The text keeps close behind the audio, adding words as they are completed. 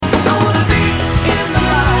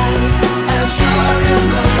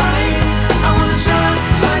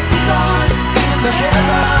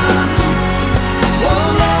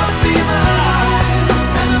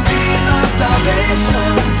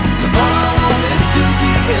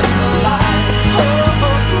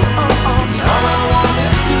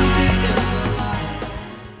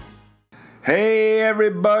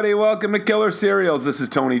everybody. Welcome to Killer Serials. This is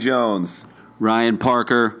Tony Jones. Ryan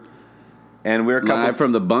Parker. And we're live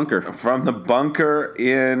from the bunker. From the bunker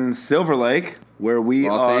in Silver Lake,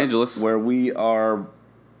 Los Angeles. Where we are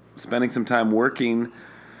spending some time working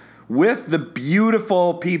with the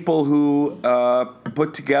beautiful people who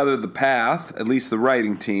put together The Path, at least the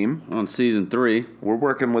writing team. On Season 3. We're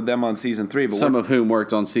working with them on Season 3. But some of whom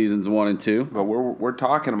worked on Seasons 1 and 2. But we're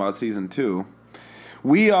talking about Season 2.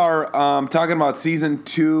 We are talking about Season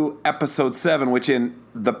 2, Episode 7, which in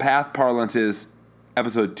The Path parlance is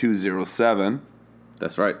Episode 207.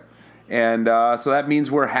 That's right. And so that means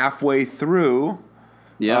we're halfway through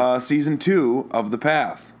Season 2 of The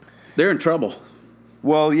Path. They're in trouble.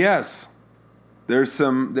 Well, yes. There's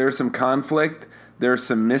some conflict. There's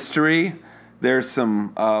some mystery. There's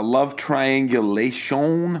some love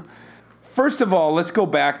triangulation. First of all, let's go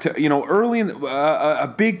back to, early in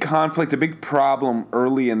a big conflict, a big problem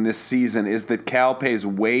early in this season is that Cal pays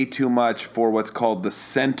way too much for what's called the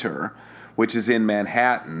Center, which is in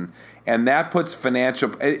Manhattan. And that puts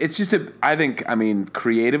financial, it's just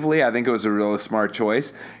creatively, I think it was a really smart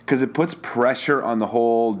choice because it puts pressure on the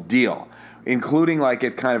whole deal, including like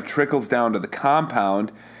it kind of trickles down to the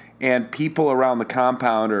compound and people around the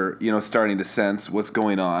compound are, starting to sense what's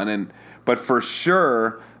going on. But for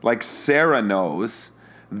sure, like Sarah knows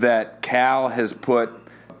that Cal has put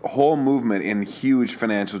a whole movement in huge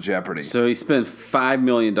financial jeopardy. So he spent $5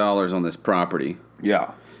 million on this property.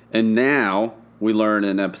 Yeah. And now we learn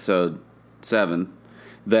in episode 7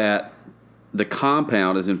 that the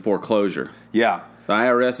compound is in foreclosure. Yeah. The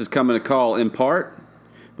IRS is coming to call in part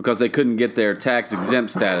because they couldn't get their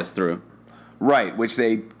tax-exempt status through. Right, which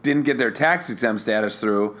they didn't get their tax-exempt status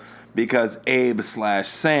through because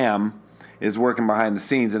Abe/Sam is working behind the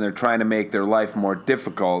scenes and they're trying to make their life more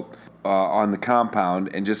difficult on the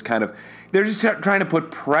compound and just they're just trying to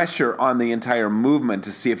put pressure on the entire movement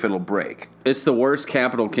to see if it'll break. It's the worst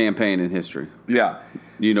capital campaign in history. Yeah.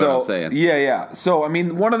 You know what I'm saying? Yeah. So,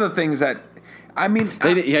 one of the things that,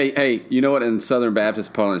 hey, you know what? In Southern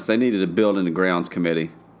Baptist parlance, they needed a building and grounds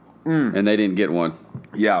committee, and they didn't get one.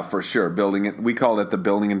 Yeah, for sure. We called it the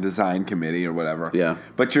Building and Design Committee or whatever. Yeah.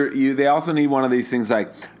 But they also need one of these things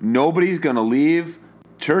like, nobody's going to leave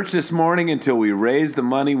church this morning until we raise the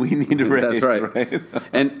money we need to raise. That's right.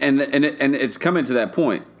 and it's coming to that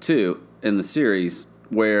point, too, in the series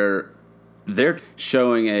where they're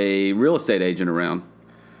showing a real estate agent around.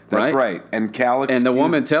 That's right. And Cal and the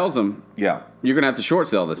woman tells him, "Yeah, you're going to have to short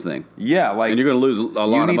sell this thing. Yeah, and you're going to lose a lot of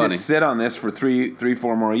money. You need to sit on this for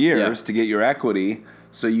 4 more years to get your equity,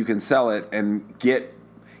 so you can sell it and get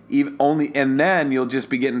and then you'll just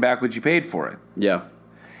be getting back what you paid for it." Yeah,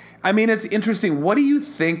 it's interesting. What do you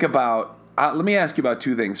think about? Let me ask you about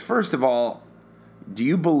two things. First of all, do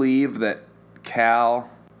you believe that Cal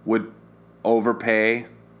would overpay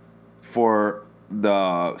for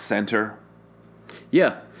the Center?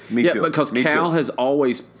 Yeah. Me too. Because Cal has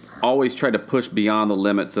always tried to push beyond the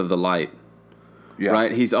limits of the light. Yeah.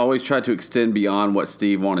 Right? He's always tried to extend beyond what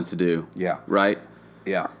Steve wanted to do. Yeah. Right?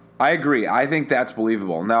 Yeah. I agree. I think that's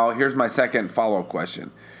believable. Now, here's my second follow-up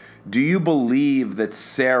question. Do you believe that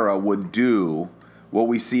Sarah would do what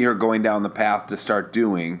we see her going down the path to start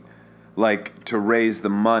doing, like to raise the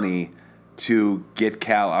money to get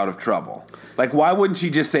Cal out of trouble? Like, why wouldn't she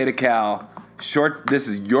just say to Cal, this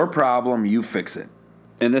is your problem, you fix it?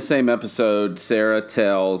 In this same episode, Sarah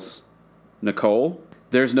tells Nicole,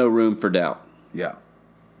 there's no room for doubt. Yeah.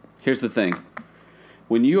 Here's the thing.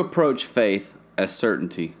 When you approach faith as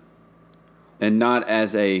certainty and not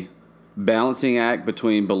as a balancing act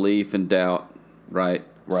between belief and doubt, right?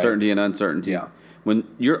 Certainty and uncertainty. Yeah. When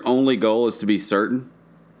your only goal is to be certain,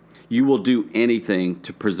 you will do anything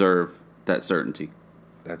to preserve that certainty.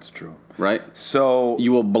 That's true. Right? So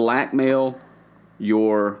you will blackmail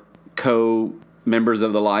your co-members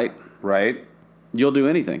of the light. Right. You'll do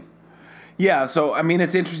anything. Yeah, so,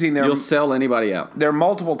 it's interesting. You'll sell anybody out. There are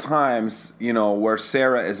multiple times, where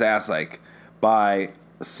Sarah is asked, like, by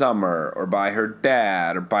Summer or by her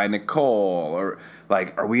dad or by Nicole or,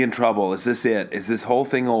 like, are we in trouble? Is this it? Is this whole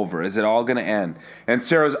thing over? Is it all going to end? And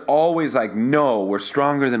Sarah's always like, no, we're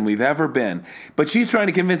stronger than we've ever been. But she's trying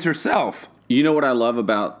to convince herself. You know what I love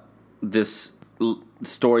about this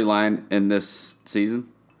storyline in this season?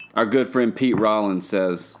 Our good friend Pete Rollins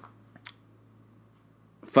says,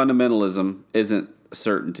 fundamentalism isn't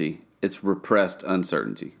certainty, it's repressed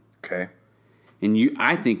uncertainty. Okay. And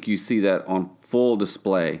I think you see that on full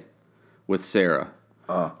display with Sarah.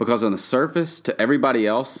 Because on the surface, to everybody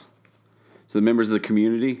else, to the members of the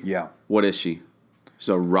community, yeah, what is she? She's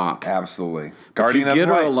a rock. Absolutely. But Guardian you of get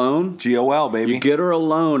her Light. alone. GOL, baby. You get her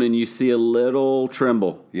alone, and you see a little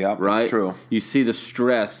tremble. Yeah, right. that's true. You see the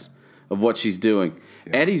stress of what she's doing.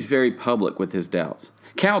 Yeah. Eddie's very public with his doubts.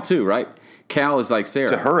 Cal too, right? Cal is like Sarah.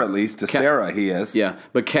 To her, at least. To Sarah, he is. Yeah,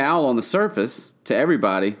 but Cal on the surface, to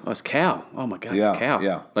everybody, oh, it's Cal. Oh my God, it's Cal.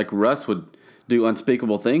 Yeah. Like Russ would do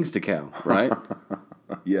unspeakable things to Cal, right?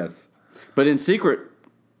 Yes. But in secret,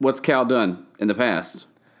 what's Cal done in the past?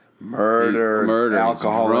 Murder,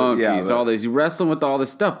 alcohol, he's drunk, he's all this. He's wrestling with all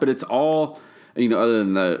this stuff, but it's all, other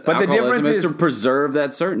than the but alcoholism, the difference is to preserve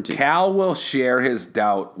that certainty. Cal will share his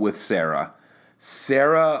doubt with Sarah.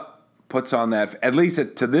 Sarah puts on that, at least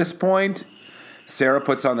to this point, Sarah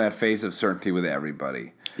puts on that face of certainty with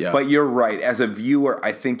everybody. Yeah. But you're right. As a viewer,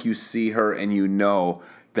 I think you see her and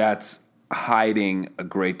that's hiding a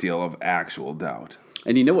great deal of actual doubt.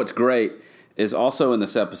 And what's great is also in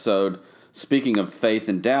this episode, speaking of faith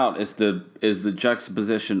and doubt, is the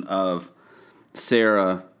juxtaposition of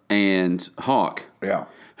Sarah and Hawk. Yeah.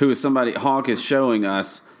 Who is somebody, Hawk is showing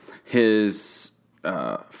us his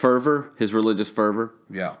fervor, his religious fervor.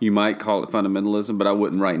 Yeah. You might call it fundamentalism, but I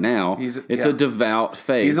wouldn't right now. It's a devout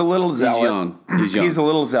faith. He's a little zealot. He's young. He's a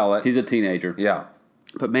little zealot. He's a teenager. Yeah.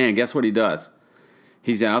 But man, guess what he does?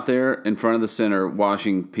 He's out there in front of the center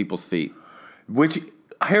washing people's feet.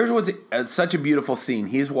 Here's what's such a beautiful scene.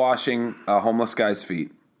 He's washing a homeless guy's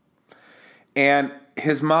feet. And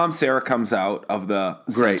his mom, Sarah, comes out of the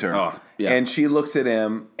center. Oh, yeah. And she looks at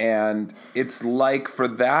him, and it's like for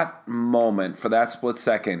that moment, for that split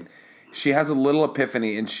second, she has a little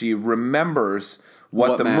epiphany, and she remembers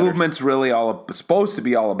what the matters. movement's really supposed to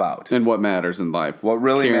be all about. And what matters in life. What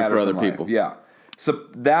really caring matters for other in life. people. Yeah. So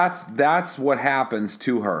that's what happens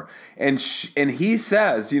to her. And he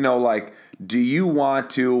says, do you want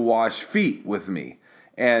to wash feet with me?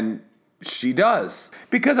 And she does.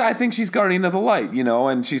 Because I think she's guardian of the light,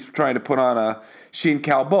 and she's trying to put on she and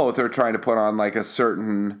Cal both are trying to put on like a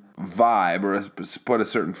vibe or put a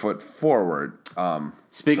certain foot forward.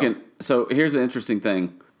 So here's an interesting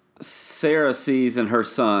thing. Sarah sees in her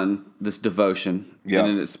son this devotion,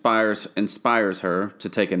 and it inspires her to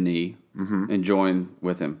take a knee and join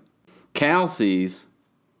with him. Cal sees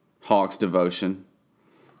Hawk's devotion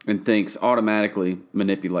and thinks automatically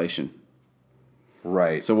manipulation.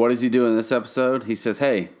 Right. So what does he do in this episode? He says,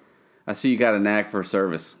 hey, I see you got a knack for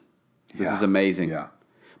service. This is amazing. Yeah.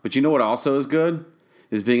 But you know what also is good?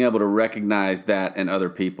 Is being able to recognize that in other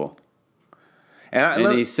people.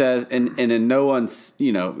 And he says, and in no one's,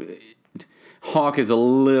 Hawk is a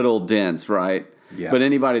little dense, right? Yeah. But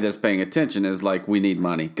anybody that's paying attention is like, we need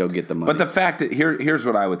money. Go get the money. But the fact that here's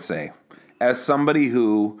what I would say. As somebody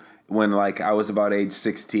who, when I was about age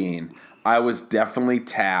 16, I was definitely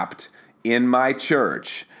tapped in my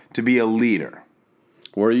church to be a leader.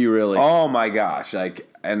 Were you really? Oh my gosh!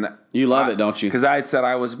 And you love it, don't you? Because I had said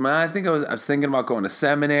I was thinking about going to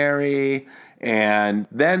seminary, and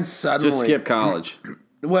then suddenly just skip college.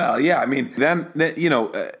 Well, yeah, I mean, then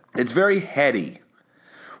it's very heady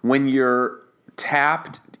when you're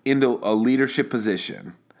tapped into a leadership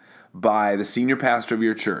position by the senior pastor of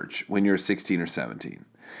your church when you're 16 or 17.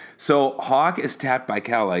 So Hawk is tapped by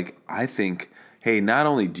Cal. I think, hey, not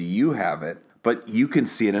only do you have it, but you can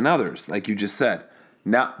see it in others, like you just said.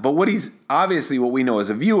 Now, but what we know as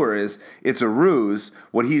a viewer is it's a ruse.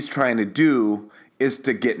 What he's trying to do is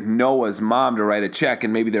to get Noah's mom to write a check,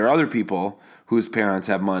 and maybe there are other people whose parents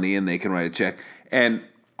have money and they can write a check. And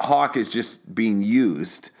Hawk is just being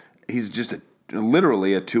used. He's just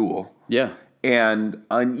literally a tool. Yeah. And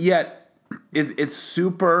yet it's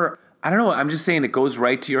super. I don't know. I'm just saying it goes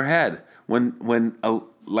right to your head when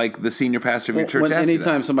the senior pastor of your church.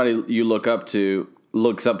 Anytime somebody you look up to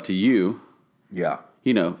looks up to you. Yeah.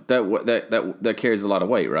 That carries a lot of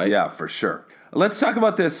weight, right? Yeah, for sure. Let's talk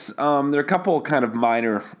about this. There are a couple kind of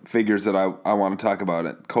minor figures that I want to talk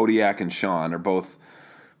about. Kodiak and Sean are both,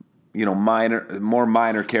 more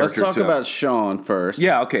minor characters. Let's talk about Sean first.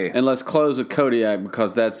 Yeah, okay. And let's close with Kodiak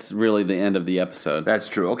because that's really the end of the episode. That's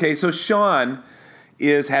true. Okay, so Sean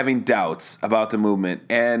is having doubts about the movement,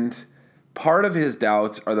 and part of his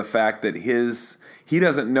doubts are the fact that he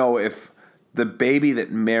doesn't know if the baby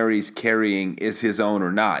that Mary's carrying is his own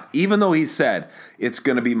or not. Even though he said, it's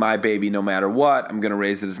going to be my baby no matter what. I'm going to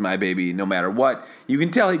raise it as my baby no matter what. You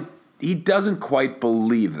can tell he doesn't quite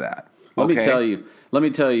believe that. Let me tell you.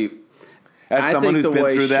 As someone who's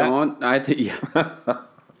been through Sean, that. I think,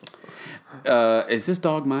 yeah. Is this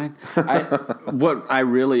dog mine? What I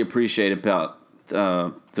really appreciate about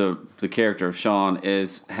the character of Sean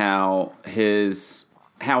is how he's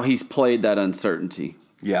played that uncertainty.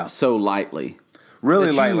 Yeah. So lightly.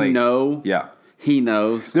 Really lightly. Yeah. he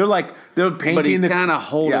knows. They're painting, But he's kind of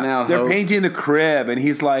holding out They're hope. painting the crib, and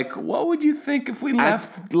he's like, "What would you think if we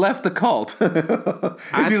left the cult?"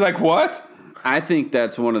 And she's like, "What?" I think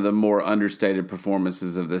that's one of the more understated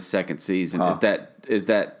performances of the second season. Is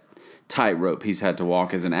that tightrope he's had to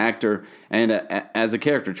walk as an actor and as a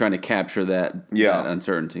character, trying to capture that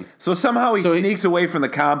uncertainty. So somehow he sneaks away from the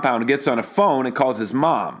compound and gets on a phone and calls his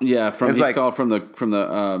mom. Yeah, called from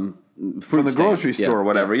the grocery store or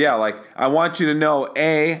whatever. Yeah, like, I want you to know,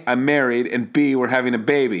 A, I'm married, and B, we're having a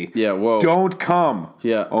baby. Yeah, whoa. Don't come.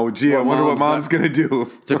 Yeah. Oh, gee, I wonder what mom's going to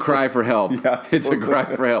do. It's a cry for help. Yeah, it's a cry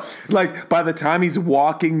for help. Like, by the time he's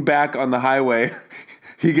walking back on the highway,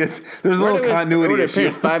 there's a little continuity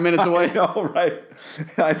issue. 5 minutes away. I know, right?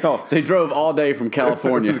 I know. They drove all day from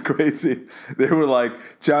California. It was crazy. They were like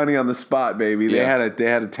Johnny on the spot, baby. They had a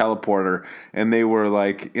teleporter, and they were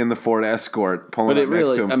like in the Ford Escort pulling up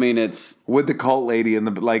next to him. I mean, it's with the cult lady and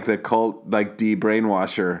the cult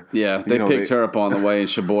de-brainwasher. Yeah, they picked her up on the way in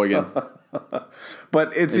Sheboygan.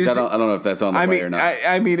 But I don't know if that's on the way or not.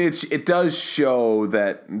 I mean, it does show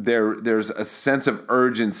that there's a sense of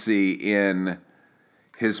urgency in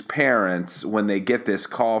his parents when they get this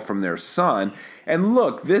call from their son. And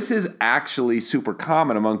look, this is actually super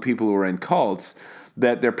common among people who are in cults,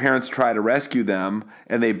 that their parents try to rescue them,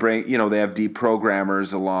 and they bring, they have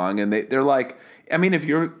deprogrammers along, and they're like, I mean, if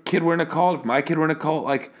your kid were in a cult, if my kid were in a cult,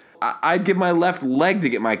 like, I'd give my left leg to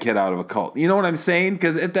get my kid out of a cult. You know what I'm saying?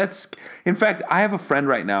 Because in fact, I have a friend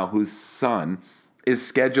right now whose son is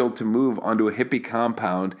scheduled to move onto a hippie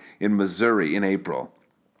compound in Missouri in April.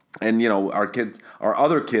 And, our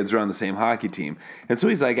other kids are on the same hockey team. And so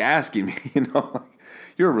he's like asking me,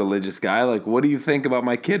 you're a religious guy. Like, what do you think about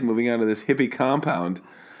my kid moving onto this hippie compound?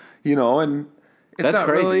 And it's That's not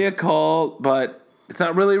crazy. really a cult, but it's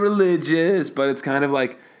not really religious, but it's kind of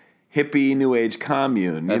like hippie new age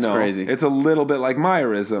commune. That's crazy. It's a little bit like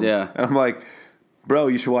Myerism. Yeah. And I'm like, bro,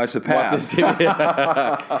 you should watch The Path. Watch this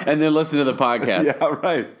TV. And then listen to the podcast. Yeah,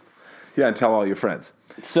 right. Yeah, and tell all your friends.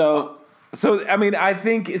 So, I mean, I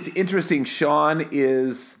think it's interesting. Sean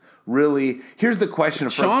is really... Here's the question.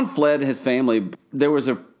 Sean fled his family. There was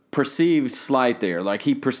a perceived slight there. Like,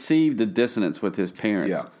 he perceived the dissonance with his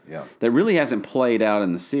parents. Yeah. That really hasn't played out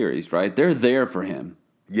in the series, right? They're there for him.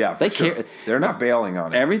 Yeah, for sure. They're not bailing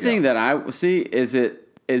on it. Everything that I see is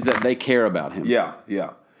that they care about him. Yeah.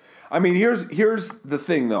 I mean, here's the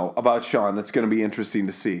thing, though, about Sean that's going to be interesting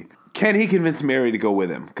to see. Can he convince Mary to go with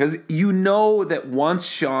him? Because that once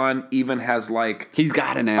Sean even has he's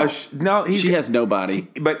got an out. She has nobody,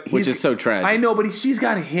 which is so tragic. I know, but she's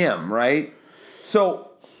got him, right?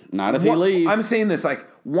 So not if he leaves. I'm saying this,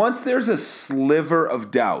 once there's a sliver of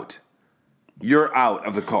doubt, you're out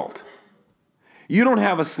of the cult. You don't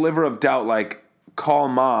have a sliver of doubt, call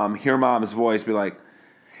mom, hear mom's voice, be like,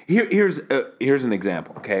 here's an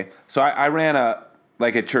example, okay? So I ran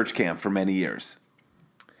a church camp for many years.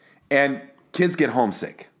 And kids get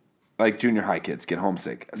homesick, junior high kids get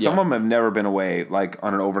homesick. Some of them have never been away,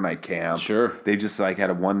 on an overnight camp. Sure. They just, had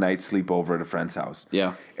a one-night sleepover at a friend's house.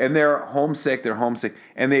 Yeah. And they're homesick,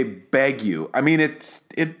 and they beg you. I mean, it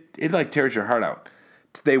tears your heart out.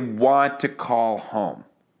 They want to call home.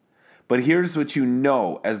 But here's what you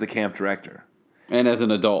know as the camp director. And as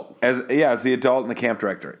an adult. As the adult and the camp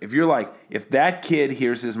director. If you're if that kid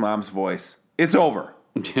hears his mom's voice, it's over.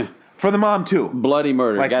 Yeah. For the mom, too. Bloody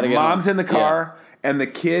murder. Mom's in the car, and the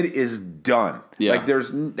kid is done. Yeah.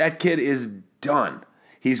 That kid is done.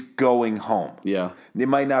 He's going home. Yeah. It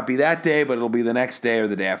might not be that day, but it'll be the next day or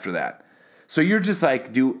the day after that. So you're just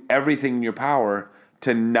do everything in your power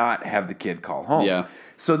to not have the kid call home. Yeah.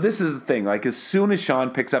 So this is the thing. As soon as Sean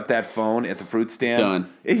picks up that phone at the fruit stand, done.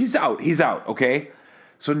 He's out, okay?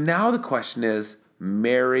 So now the question is,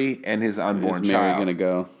 Mary and his unborn child. Is Mary going to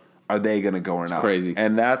go? Are they going to go or not? Crazy.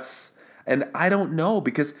 And I don't know,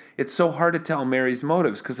 because it's so hard to tell Mary's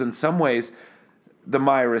motives, because in some ways, the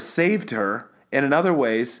Myra saved her, and in other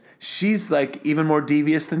ways, she's even more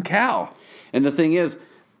devious than Cal. And the thing is,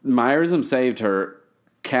 Myerism saved her,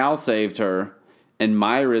 Cal saved her, and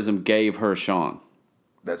Myerism gave her Sean.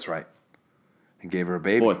 That's right. And gave her a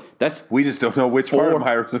baby. Boy, we just don't know which part of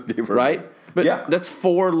Myerism gave her. Right? But that's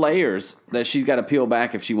 4 layers that she's got to peel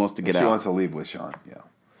back if she wants to get out. She wants to leave with Sean, yeah.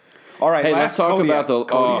 All right, hey, let's talk about the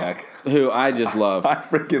Kodiak. Who I just love. I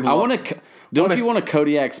freaking love. Don't you want a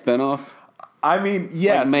Kodiak spinoff? I mean,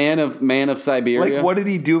 yes. Man of Siberia. What did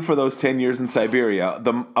he do for those 10 years in Siberia? A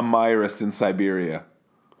Myrist in Siberia.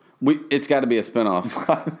 It's got to be a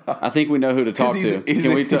spinoff. I think we know who to talk to.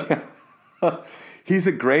 He's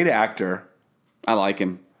a great actor. I like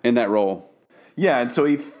him in that role. Yeah, and so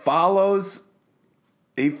he follows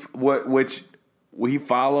which he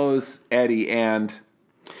follows Eddie and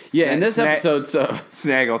Yeah, in this episode, so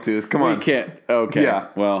Snaggletooth. Come on, we can't. Okay, Yeah.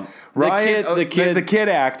 Well, Ryan, the kid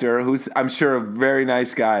actor, who's I'm sure a very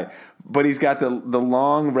nice guy, but he's got the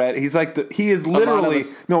long red. He's like he is literally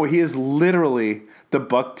the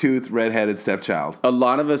bucktooth redheaded stepchild. a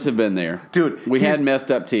lot of us have been there, Dude, We he's- had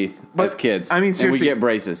messed up teeth as kids. I mean, and we seriously. get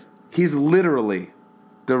braces. He's literally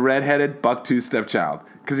the redheaded bucktooth stepchild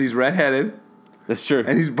because he's redheaded That's true.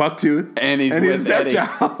 and he's bucktooth And he's a with Eddie.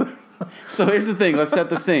 stepchild. So here's the thing. Let's set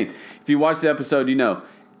the scene. If you watch the episode, you know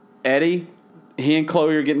Eddie, he and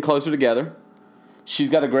Chloe are getting closer together. She's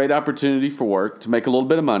got a great opportunity for work to make a little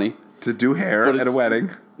bit of money. To do hair But at a it's-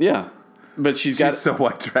 wedding. Yeah, but she's got. She's so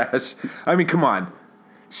white trash. I mean, come on.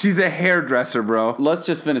 She's a hairdresser, bro. Let's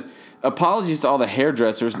just finish. Apologies to all the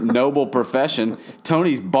hairdressers, noble profession.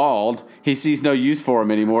 Tony's bald. He sees no use for him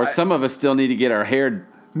anymore. Some of us still need to get our hair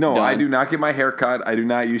No, done. I do not get my hair cut. I do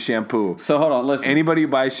not use shampoo. So hold on, listen. Anybody who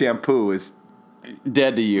buys shampoo is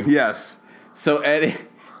Dead to you. yes. So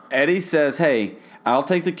Eddie says, "Hey, I'll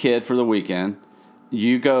take the kid for the weekend.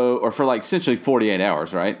 You go, or for like essentially 48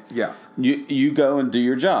 hours, right? Yeah. You go and do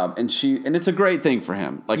your job." And it's a great thing for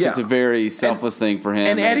him. Like Yeah. it's a very selfless thing for him.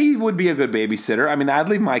 And Eddie would be a good babysitter. I mean, I'd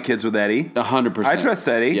leave my kids with Eddie. 100%. I trust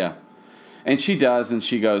Eddie. Yeah. And she does, and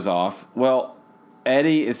she goes off. Well,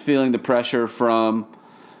 Eddie is feeling the pressure from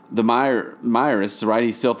the Myrists, right?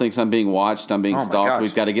 He still thinks I'm being watched, I'm being Oh my stalked. gosh.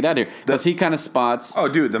 We've got to get out of here. Because he kind of spots. Oh,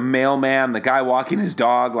 dude, the mailman, the guy walking his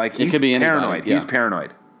dog, like he's could be anybody, paranoid. yeah. He's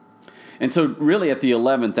paranoid. And so, really, at the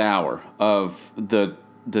 11th hour of the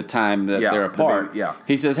time that Yeah, they're the apart, baby, yeah.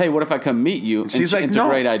 he says, "Hey, what if I come meet you?" And She's like, it's "No." a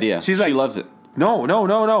great idea. She's she like- loves it.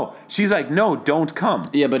 No. She's like, no, don't come.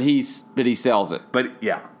 Yeah, but he sells it. But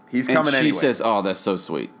yeah, he's And coming she anyway. says, "Oh, that's so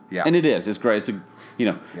sweet." Yeah. And it is. It's great. It's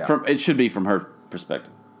Yeah. it should be from her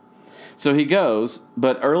perspective. So he goes,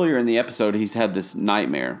 but earlier in the episode, he's had this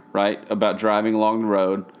nightmare, right, about driving along the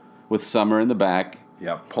road with Summer in the back.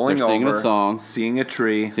 yeah, pulling They're singing over, a song. seeing a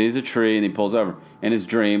tree. Sees a tree and he pulls over in his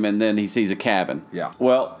dream, and then he sees a cabin. Yeah.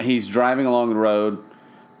 Well, he's driving along the road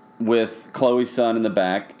with Chloe's son in the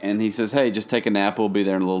back, and he says, "Hey, just take a nap. We'll be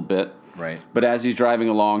there in a little bit." Right. But as he's driving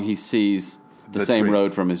along, he sees the same tree.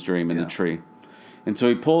 road from his dream in Yeah. the tree. And so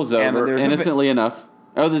he pulls And over, there's a innocently enough.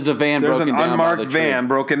 Oh, there's a van There's broken an down by unmarked the tree. van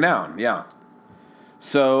broken down. Yeah.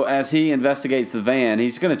 So as he investigates the van,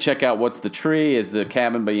 he's going to check out what's the tree, is the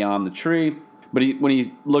cabin beyond the tree. But when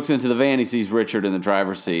he looks into the van, he sees Richard in the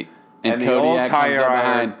driver's seat. And the old Kodiak comes tire up iron.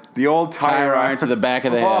 behind. The old tire iron to the back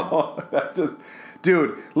of the head. Oh, that's just,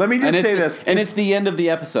 dude. Let me just And say this. it's the end of the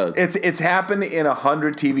episode. It's happened in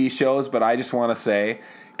 100 TV shows, but I just want to say,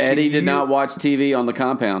 Eddie did you- not watch TV on the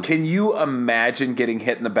compound. Can you imagine getting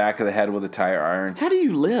hit in the back of the head with a tire iron? How do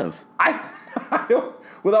you live? I don't,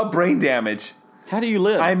 without brain damage. How do you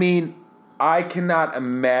live? I mean, I cannot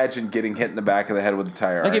imagine getting hit in the back of the head with a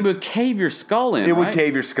tire like iron. it would cave your skull in. It would right?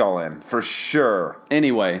 cave your skull in for sure.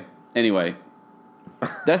 Anyway,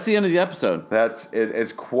 that's the end of the episode.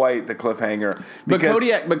 It's quite the cliffhanger. But because-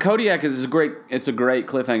 Kodiak is a great. It's a great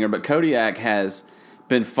cliffhanger. But Kodiak has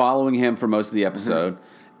been following him for most of the episode,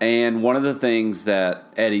 and one of the things that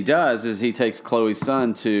Eddie does is he takes Chloe's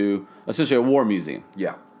son to essentially a war museum,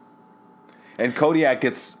 Yeah. And Kodiak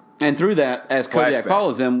gets and through that, as Kodiak Flashbacks.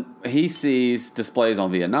 follows him, he sees displays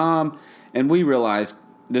on Vietnam, and we realize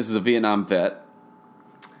this is a Vietnam vet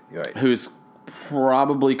right, who's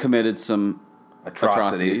probably committed some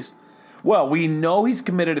atrocities. Well, we know he's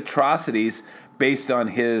committed atrocities based on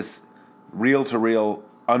his reel-to-reel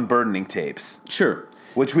unburdening tapes, Sure.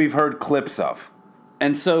 which we've heard clips of.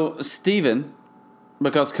 And so Steven,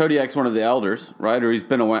 because Kodiak's one of the elders, right, or he's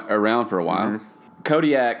been around for a while,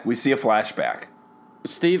 Kodiak, We see a flashback.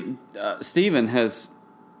 Steven has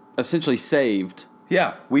essentially saved.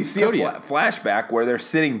 Yeah, we see Kodiak. a flashback where they're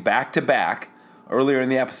sitting back to back earlier in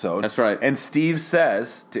the episode. That's right. And Steve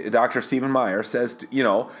says, Dr. Stephen Meyer says,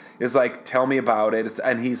 is like, tell me about it.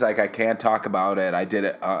 And he's like, I can't talk about it. I did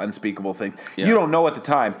an unspeakable thing. Yeah. You don't know at the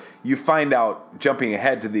time. You find out, jumping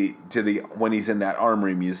ahead to the when he's in that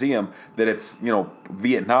armory museum, that it's,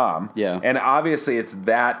 Vietnam. Yeah. And obviously it's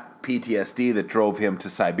that PTSD that drove him to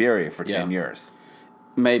Siberia for 10 Yeah. years.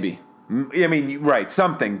 Maybe. I mean, right,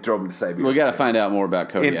 something drove him to Siberia. We got to find out more about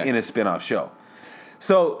Kodiak. in a spin-off show.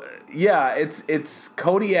 So yeah, it's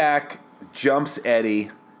Kodiak jumps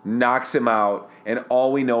Eddie, knocks him out, and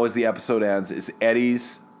all we know as the episode ends is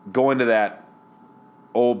Eddie's going to that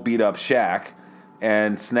old beat up shack,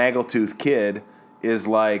 and Snaggletooth Kid is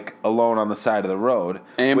like alone on the side of the road.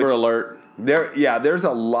 Amber which- Alert. There's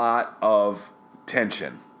a lot of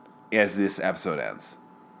tension as this episode ends.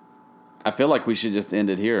 I feel like we should just end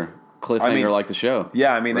it here. cliffhanger like the show.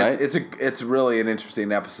 Yeah, I mean, right? it's really an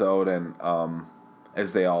interesting episode, and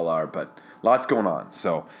as they all are, but lots going on.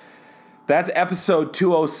 So that's episode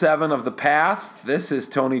 207 of The Path. This is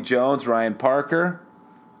Tony Jones, Ryan Parker,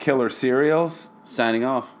 Killer Cereals. Signing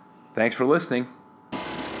off. Thanks for listening.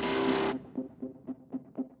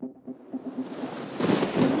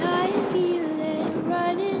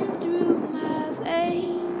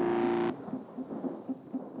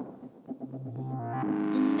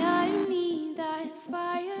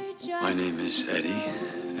 My name is Eddie,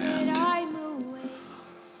 and I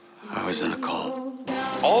was in a cult.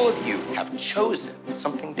 All of you have chosen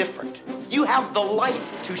something different. You have the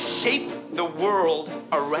light to shape the world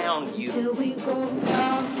around you.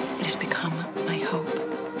 It has become my hope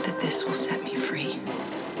that this will set me free,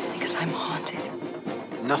 because I'm haunted.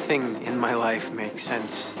 Nothing in my life makes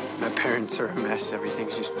sense. My parents are a mess.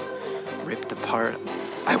 Everything's just ripped apart.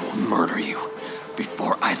 I will murder you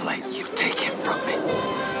before I let you take him from me.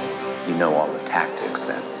 You know all the tactics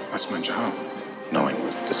then. That's my job, knowing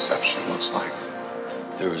what deception looks like.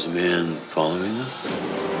 There was a man following us.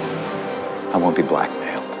 I won't be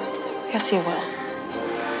blackmailed. Yes, you will.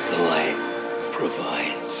 The light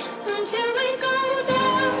provides.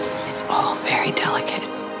 It's all very delicate.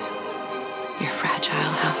 Your fragile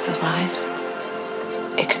house of lives,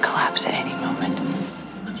 it could collapse at any moment.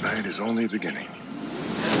 The night is only beginning.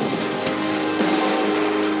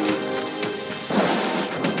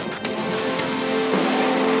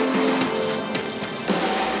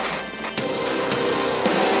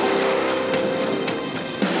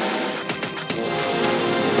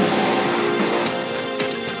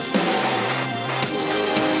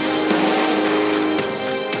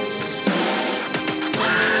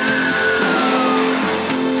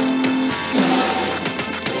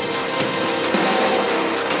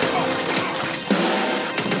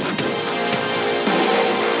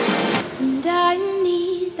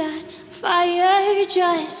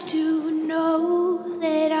 Just to know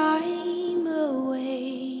that I